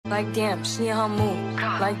Like damn, she in her mood.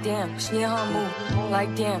 Like damn, she in her mood.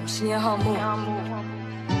 Like damn, she in her mood.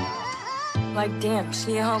 Like damn,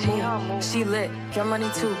 she in her mood. She lit, get money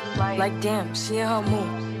too. Like damn, she in her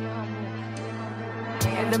mood.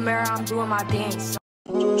 In the mirror, I'm doing my dance.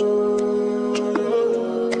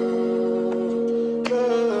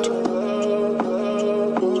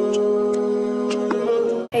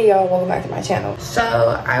 Hey y'all, welcome back to my channel. So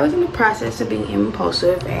I was in the process of being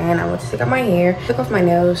impulsive and I went to take out my hair. Took off my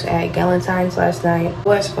nails at Galentine's last night. I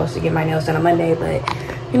was supposed to get my nails done on Monday, but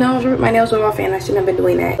you know, I was ripping my nails off and I shouldn't have been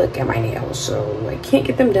doing that. Look at my nails, so I can't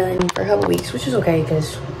get them done for a couple weeks, which is okay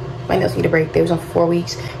because my nails need a break. They was on for 4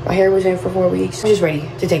 weeks. My hair was in for 4 weeks. I was just ready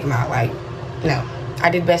to take them out. Like, no, I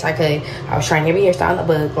did the best I could. I was trying every hairstyle in the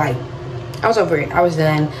book. Like, I was over it. I was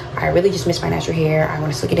done. I really just miss my natural hair. I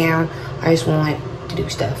want to slick it down. I just want to do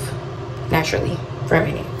stuff naturally for a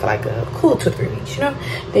minute, for like a cool 2 or 3 weeks, you know,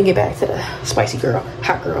 then get back to the spicy girl,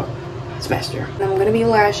 hot girl semester. And I'm gonna be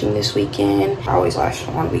lashing this weekend. I always lash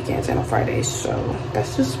on weekends and on Fridays, so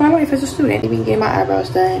that's just my life as a student. Even get my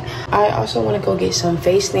eyebrows done. I also want to go get some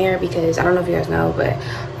face snare because I don't know if you guys know, but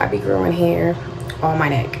I be growing hair on my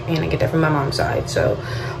neck and I get that from my mom's side, so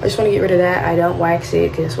I just want to get rid of that. I don't wax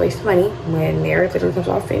it because it's a waste of money when hair literally comes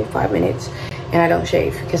off in 5 minutes. And I don't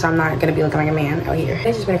shave because I'm not gonna be looking like a man out here.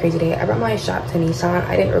 It's just been a crazy day. I brought my shop to Nissan.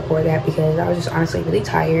 I didn't record that because I was just honestly really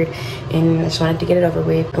tired and I just wanted to get it over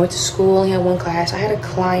with. I went to school, only had 1 class. I had a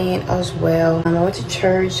client as well. I went to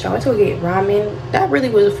church. I went to go get ramen. That really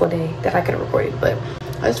was a full day that I could have recorded, but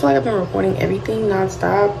I just feel like I've been recording everything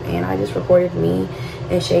nonstop, and I just recorded me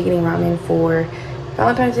and Shay getting ramen for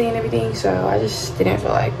Valentine's Day and everything, so I just didn't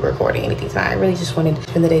feel like recording anything tonight. I really just wanted to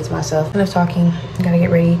spend the day to myself. Enough talking. I gotta get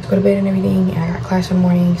ready to go to bed and everything, and I got class in the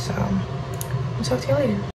morning, so I'll talk to you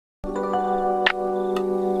later.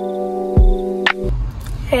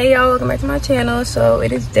 Hey y'all, welcome back to my channel. So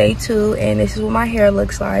it is day 2 and this is what my hair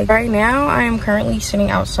looks like. Right now I am currently sitting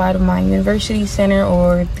outside of my university center,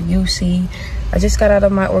 or the UC. I just got out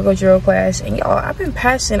of my Orgo Drill class, and y'all, I've been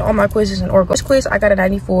passing all my quizzes in Orgo. This quiz I got a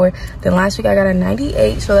 94, then last week I got a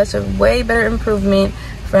 98, so that's a way better improvement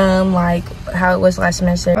from like how it was last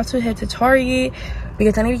semester. I'm about to head to Target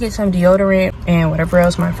because I need to get some deodorant and whatever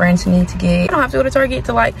else my friends need to get. I don't have to go to Target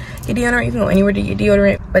to like get deodorant. You can go anywhere to get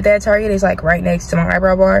deodorant, but that Target is like right next to my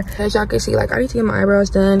eyebrow bar. As y'all can see, like I need to get my eyebrows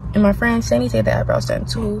done, and my friends they need to get their eyebrows done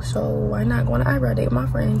too, so why not go on an eyebrow date with my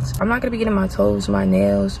friends? I'm not gonna be getting my toes, my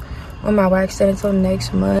nails, on my wax done until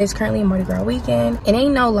next month. It's currently Mardi Gras weekend. It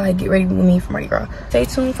ain't no like get ready with me for Mardi Gras. Stay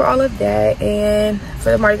tuned for all of that and for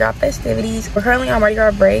the Mardi Gras festivities. We're currently on Mardi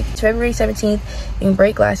Gras break. It's February 17th and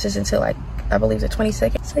break lasts until like I believe the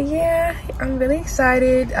 22nd. So yeah, I'm really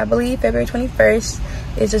excited. I believe February 21st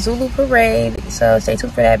is the Zulu Parade, so stay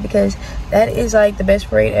tuned for that because that is like the best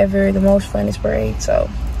parade ever, the most funnest parade, so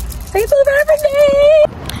stay tuned for everything.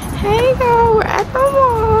 Hey y'all, we're at the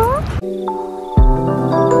mall.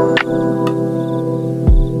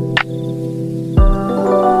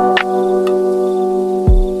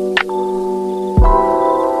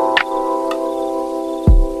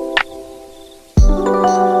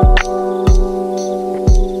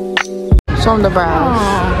 Show them the brows.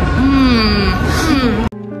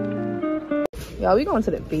 Y'all, we going to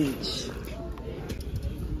the beach.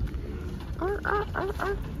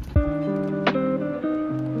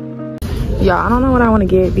 Y'all, I don't know what I want to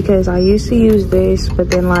get because I used to use this, but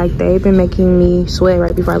then like they've been making me sweat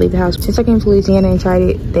right before I leave the house. Since I came to Louisiana and tried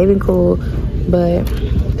it, they've been cool, but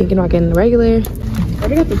thinking about getting the regular. I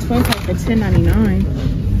got the twin pack for $10.99.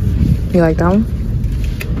 You like that one?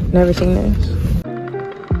 Never seen this.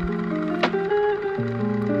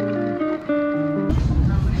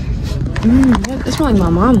 That smells like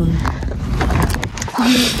my mama.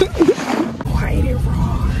 White and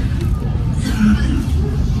raw.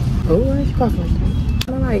 Oh, why is she coughing like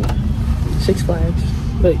that? I like 6 Flags,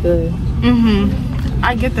 but good.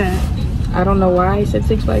 I get that. I don't know why I said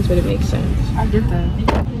 6 Flags, but it makes sense. I get that.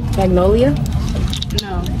 Magnolia?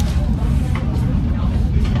 No.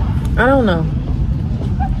 I don't know.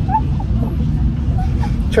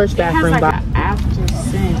 Church bathroom. It has like an after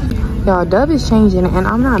scent. Y'all, Dove is changing and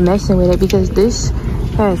I'm not messing with it because this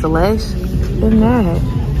has less than that,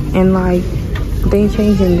 and like they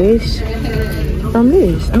changing this from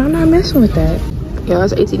this, and I'm not messing with that. Yo,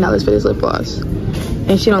 it's $18 for this lip gloss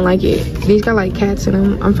and she don't like it. These got like cats in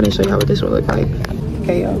them. I'm finna show y'all what this one look like.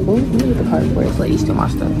 Okay, y'all, let me get the card for this lady steal my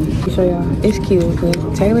stuff. Let me show y'all. It's cute, but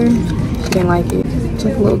Taylor, she didn't like it. It's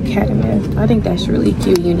like a little cat in there. I think that's really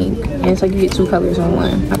cute, unique, and it's like you get 2 colors on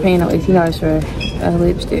one. I'm paying no $18 for a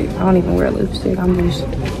lipstick. I don't even wear lipstick. I'm just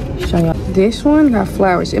showing y'all. This one got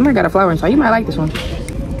flowers. It might got a flower inside. You might like this one.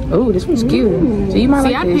 Oh, this one's cute. So you might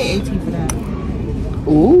like this. I paid $18 for that.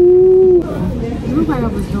 Ooh. It looked like I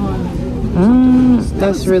was doing.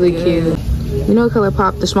 That's really cute. You know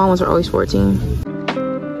𝐀𝐓𝐂𝐇, the small ones are always 14.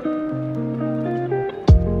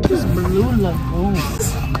 This blue lagoon.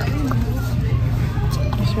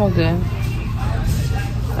 It smells good.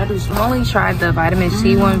 I've only tried the vitamin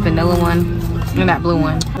C one, vanilla one, and that blue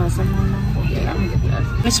one. Yeah, I'm gonna get that.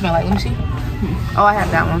 Let me smell like, let me see. Oh, I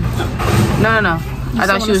have that one. No. I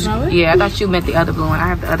thought she was, yeah, I thought you meant the other blue one. I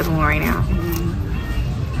have the other blue one right now.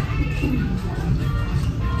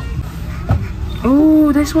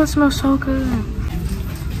 Ooh, this one smells so good.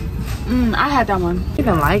 I had that one. I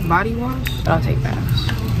even like body wash. I'll take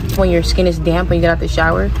baths. When your skin is damp when you get out the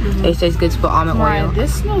shower, they say it's good to put almond oil.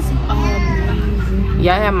 This smells amazing.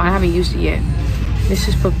 Yeah, I haven't used it yet. This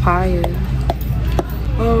is papaya.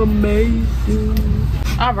 Amazing.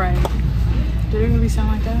 All right. Did it really sound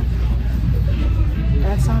like that?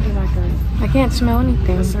 That sounded like I can't smell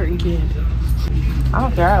anything. a certain kid. I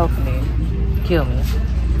don't care. I opened it. Kill me.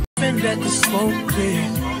 Let the smoke clear.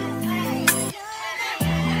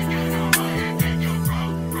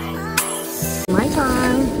 My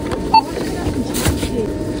time.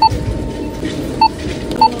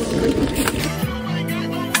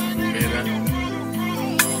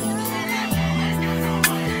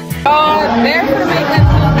 Oh, they're gonna make us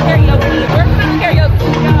do karaoke. We're doing karaoke,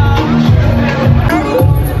 y'all.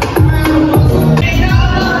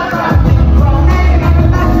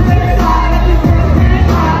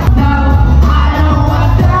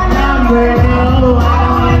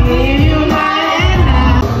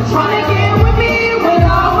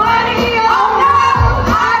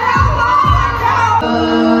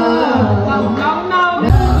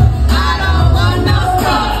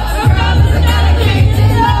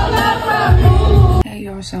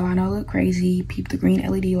 So I know I look crazy. Peep the green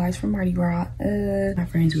LED lights from Mardi Gras. My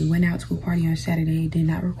friends, we went out to a party on Saturday. Did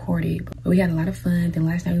not record it, but we had a lot of fun. Then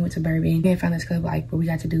last night we went to Bourbon. We had found this club like where we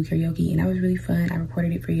got to do karaoke, and that was really fun. I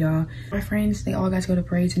recorded it for y'all. My friends, they all got to go to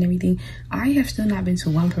parades and everything. I have still not been to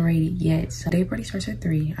one parade yet. So day party starts at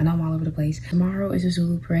 3. I know I'm all over the place. Tomorrow is a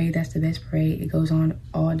Zulu Parade. That's the best parade. It goes on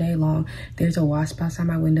all day long. There's a wasp outside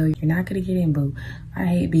my window. You're not gonna get in, boo. I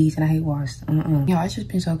hate bees and I hate wasps. Yo, it's just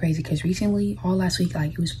been so crazy because recently, all last week,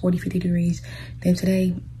 like it was 40, 50 degrees. Then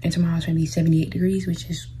today and tomorrow it's gonna be 78 degrees, which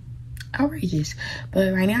is outrageous.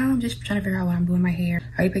 But right now, I'm just trying to figure out what I'm doing my hair.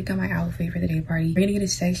 I already picked out my outfit for the day party. We're gonna get a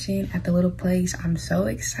section at the little place. I'm so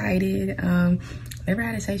excited. Never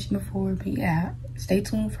had a section before, but yeah, stay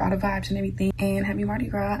tuned for all the vibes and everything. And happy Mardi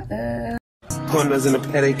Gras. Corners in the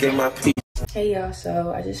paddock, get my piece. Hey y'all,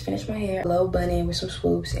 so I just finished my hair, low bunny with some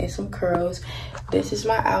swoops and some curls. This is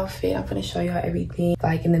my outfit. I'm gonna show y'all everything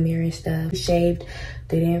like in the mirror and stuff. Shaved,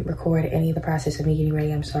 didn't record any of the process of me getting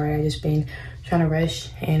ready. I'm sorry, I just been trying to rush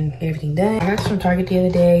and get everything done. I got this from Target the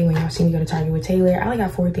other day when y'all see me go to Target with Taylor. I only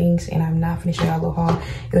got 4 things and I'm not finishing y'all little haul.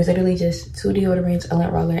 It was literally just 2 deodorants, a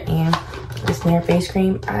lint roller, and this Nair face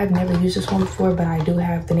cream. I've never used this one before, but I do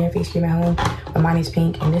have the Nair face cream at home, but mine is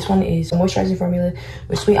pink. And this one is a moisturizing formula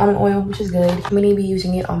with sweet almond oil, which is good. I'm gonna be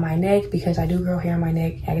using it on my neck because I do grow hair on my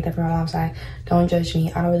neck. I get that from my mom's side. Don't judge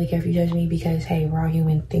me. I don't really care if you judge me because hey, we're all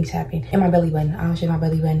human, things happen. And my belly button, I don't shave my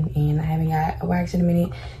belly button and I haven't got a wax in a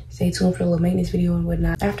minute. Stay tuned for a little maintenance video and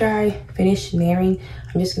whatnot. After I finish nairing,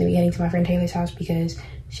 I'm just gonna be heading to my friend Taylor's house because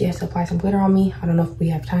she has to apply some glitter on me. I don't know if we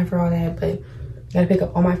have time for all that, but I gotta pick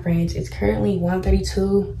up all my friends. It's currently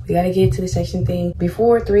 1:32. We gotta get to the section thing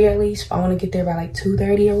before 3 at least. I wanna get there by like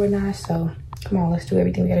 2:30 or whatnot. So come on, let's do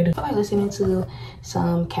everything we gotta do. I like listening to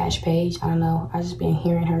some Cash Page. I don't know, I just been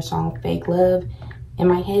hearing her song Fake Love in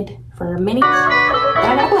my head for minutes. And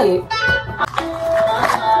I gotta play it.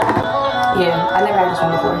 Yeah, I never had this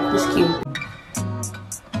one before. It's cute.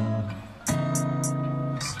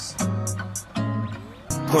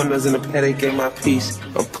 Corners in the paddock, get my piece.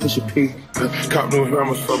 I'm pushing P. Cop new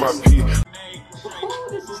hammers for my P.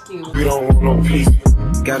 This is cute. We don't want no peace.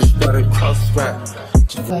 Gotta start it cross spot.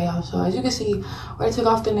 Okay, y'all, so as you can see, I took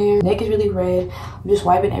off the nair. Neck is really red. I'm just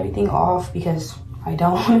wiping everything off because I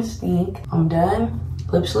don't want to stink. I'm done.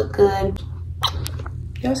 Lips look good.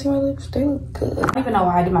 Y'all see my lips? They look good. I don't even know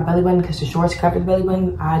why I did my belly button because the shorts covered the belly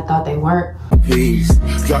button. I thought they weren't. Peace.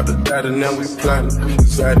 Drop the data, now we planning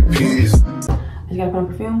inside the peas. I just gotta put on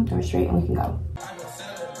perfume, turn straight, and we can go.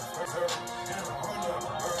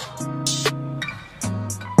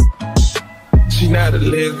 She not a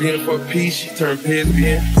lesbian for peace, she turned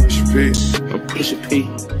lesbian. Push a P, I'm push a P.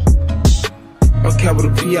 I'm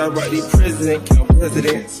capital P, I write the president, count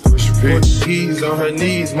presidents. Push a P. 40 P's on her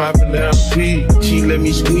knees, mopping down P. She let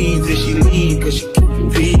me squeeze and she leave, cause she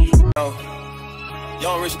keep P.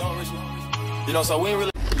 Young rich, you know, so we ain't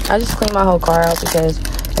really. I just cleaned my whole car out because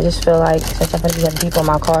I just feel like since I'm gonna be having people in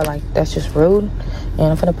my car, like that's just rude. And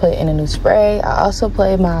I'm gonna put in a new spray. I also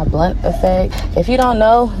played my blunt effect. If you don't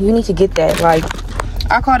know, you need to get that. Like,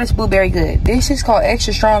 I call this Blueberry Good. This is called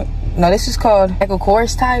extra strong. No, this is called Michael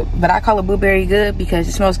Kors type, but I call it Blueberry Good because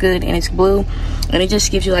it smells good and it's blue, and it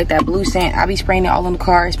just gives you like that blue scent. I be spraying it all in the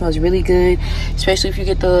car. It smells really good, especially if you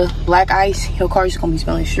get the black ice. Your car is gonna be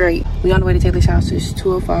smelling straight. We on the way to Taylor's house. It's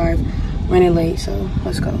 2:05. Running late, so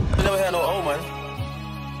let's go. We never had no old money.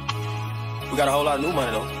 We got a whole lot of new money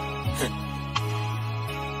though.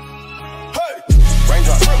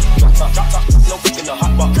 Raindrop, drop, no cooking the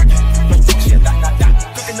hot pot.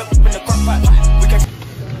 Cooking up in the crock pot. We can.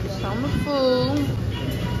 Summer food.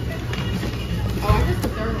 Oh, I guess the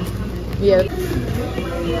third one's coming. Yeah.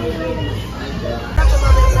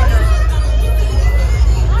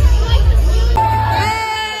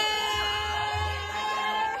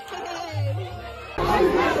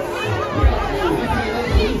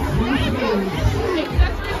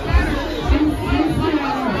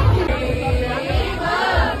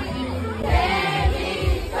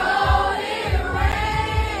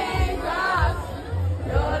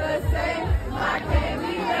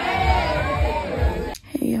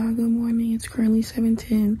 Currently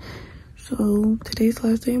 7:10, so today's the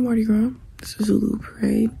last day of Mardi Gras. This is Zulu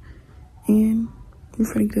Parade, and we're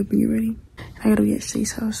finna get up and get ready. I gotta be at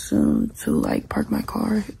Shay's house soon to like park my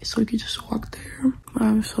car so we could just walk there.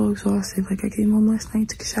 I'm so exhausted. Like, I came home last night,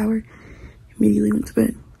 took a shower, immediately went to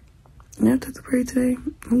bed. And after the parade today,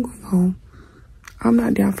 I'm going home. I'm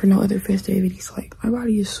not down for no other festivities. Like, my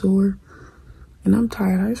body is sore and I'm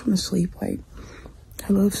tired. I just want to sleep. Like,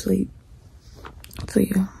 I love sleep. So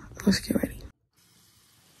yeah, let's get ready.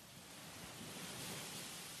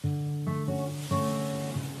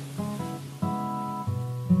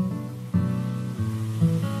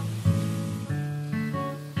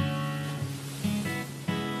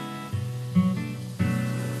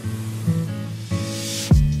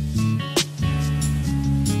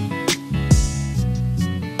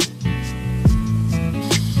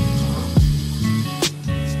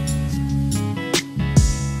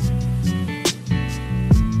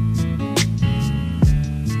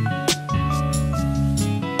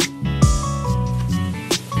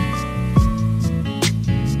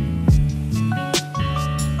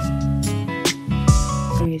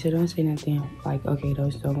 So don't say nothing like, okay,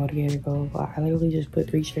 those don't go together, go. I literally just put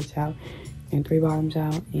 3 shirts out and 3 bottoms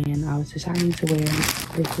out, and I was deciding to wear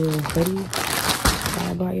this little hoodie that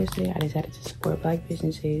I bought yesterday. I decided to support black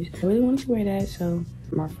businesses. I really wanted to wear that, so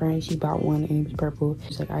my friend, she bought one and it was purple.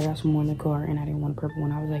 She's like, I got some more in the car and I didn't want a purple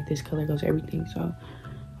one. I was like, this color goes everything, so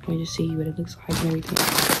let me just see what it looks like and everything.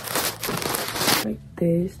 Like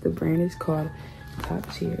this, the brand is called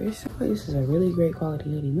Top Tier. This is a really great quality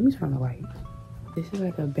hoodie. Let me turn on the light. This is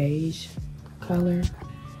like a beige color,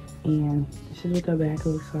 and this is what the back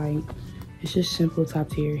looks like. It's just simple top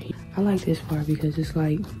tier. I like this part because it's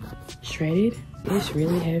like shredded. It's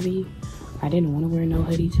really heavy. I didn't want to wear no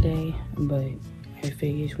hoodie today, but if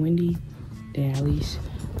it gets windy, then at least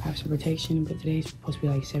I have some protection. But today's supposed to be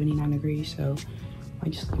like 79 degrees, so I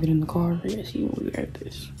just leave it in the car. Yeah, see when we wear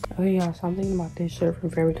this. Okay, y'all, so I'm thinking about this shirt from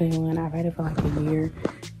Forever 21. I've had it for like a year,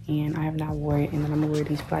 and I have not worn it. And then I'm gonna wear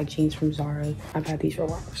these black jeans from Zara. I've had these for a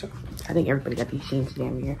while, so I think everybody got these jeans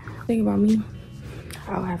damn near. Think about me,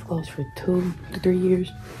 I'll have clothes for 2 to 3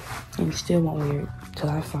 years and still won't wear it till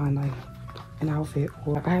I find like an outfit,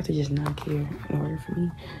 or I have to just not care in order for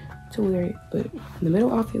me to wear it. But the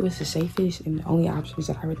middle outfit was the safest and the only options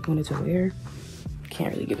that I really wanted to wear.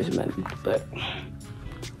 Can't really give it money, but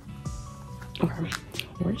okay,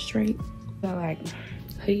 wear it straight. Got like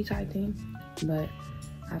hoodie type thing, but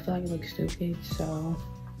I feel like it looks stupid, so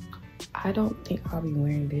I don't think I'll be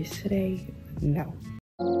wearing this today. No.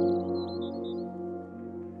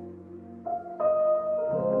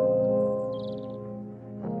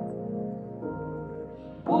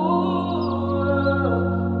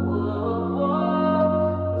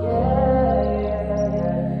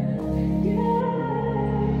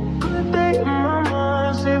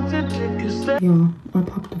 Y'all, I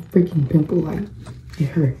popped a freaking pimple. Like, it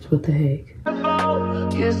hurts. What the heck?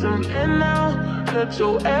 Get some in now, let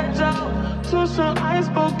your edge out. To some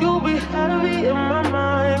iceberg, you'll be heavy in my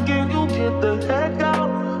mind. Can you get the heck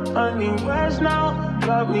out? I need rest now,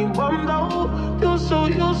 got me bummed out. You so,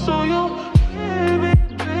 baby,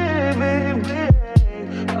 baby, baby.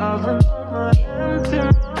 I've been on my empty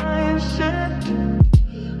mind, shit.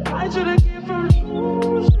 I should've came from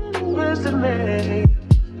losing yesterday.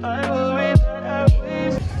 I worry that I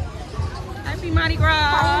waste. Happy Mardi Gras!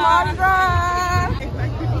 Happy Mardi Gras!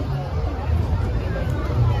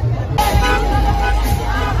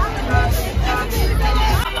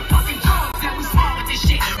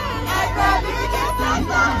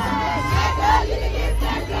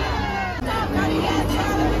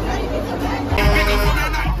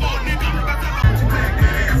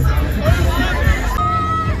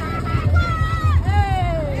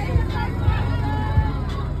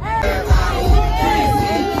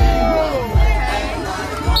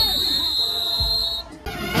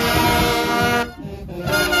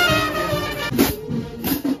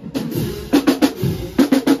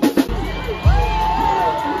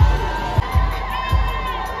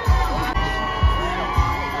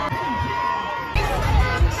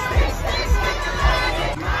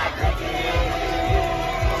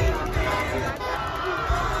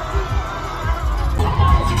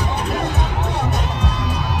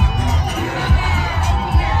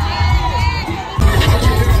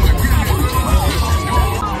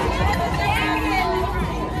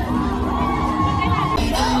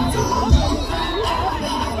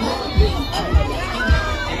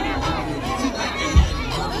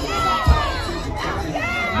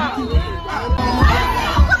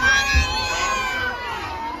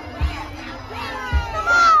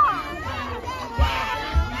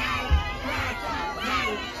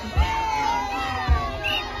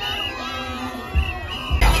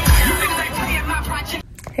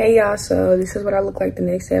 Hey y'all, so this is what I look like the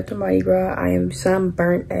next day after Mardi Gras. I am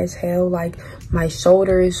sunburnt as hell. Like, my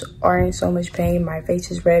shoulders are in so much pain. My face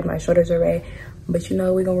is red, my shoulders are red. But you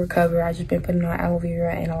know, we're gonna recover. I just been putting on aloe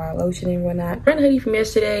vera and a lot of lotion and whatnot. Brand hoodie from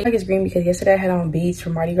yesterday. I think it's green because yesterday I had on beads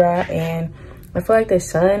from Mardi Gras, and I feel like the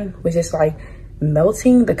sun was just like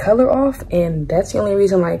melting the color off, and that's the only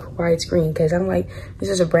reason like why it's green, because I'm like, this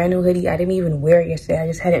is a brand new hoodie. I didn't even wear it yesterday. I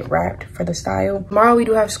just had it wrapped for the style. Tomorrow we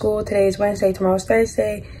do have school. Today is Wednesday, tomorrow's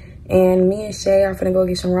Thursday, and me and Shay are gonna go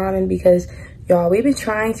get some ramen because y'all, we've been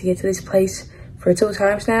trying to get to this place for 2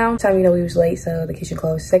 times now. Time, you know, we was late, so the kitchen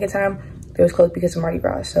closed. Second time it was closed because of Mardi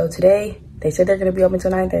Gras. So today they said they're gonna be open till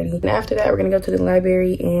 9:30, and after that we're gonna go to the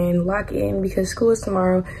library and lock in because school is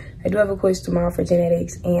tomorrow. I do have a quiz tomorrow for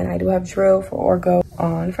genetics, and I do have drill for orgo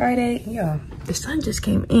on Friday. Yeah, the sun just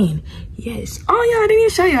came in. Yes. Oh yeah, I didn't even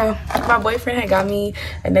show y'all. My boyfriend had got me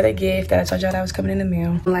another gift that I told y'all that was coming in the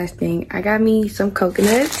mail. Last thing, I got me some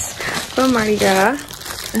coconuts from Mardi Gras.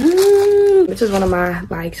 This is one of my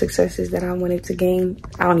like successes that I wanted to gain.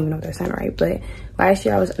 I don't even know if that sounds right, but last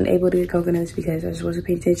year I was unable to get coconuts because I just wasn't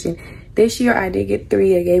paying attention. This year I did get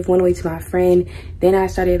 3. I gave 1 away to my friend. Then I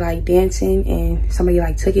started like dancing and somebody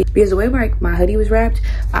like took it. Because the way my hoodie was wrapped,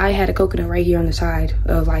 I had a coconut right here on the side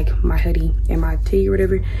of like my hoodie and my tee or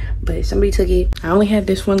whatever. But somebody took it. I only had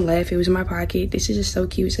this one left. It was in my pocket. This is just so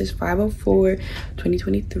cute. It says 504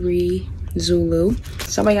 2023 Zulu.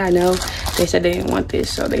 Somebody I know, they said they didn't want this,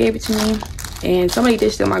 so they gave it to me. And somebody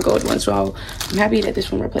did steal my gold one, so I'm happy that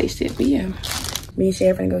this one replaced it. But yeah, me and Shay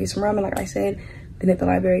are gonna go get some ramen like I said, then at the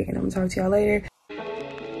library, and I'm gonna talk to y'all later.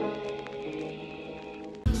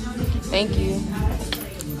 Thank you.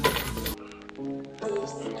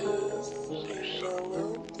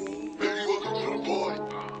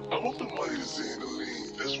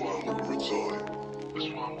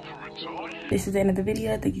 This is the end of the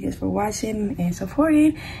video. Thank you guys for watching and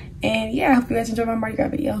supporting, and yeah, I hope you guys enjoyed my Mardi Gras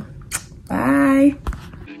video. Bye.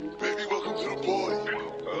 Baby, welcome to the party.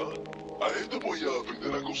 I hit the boy up and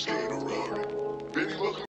then I go skating around. Baby, welcome.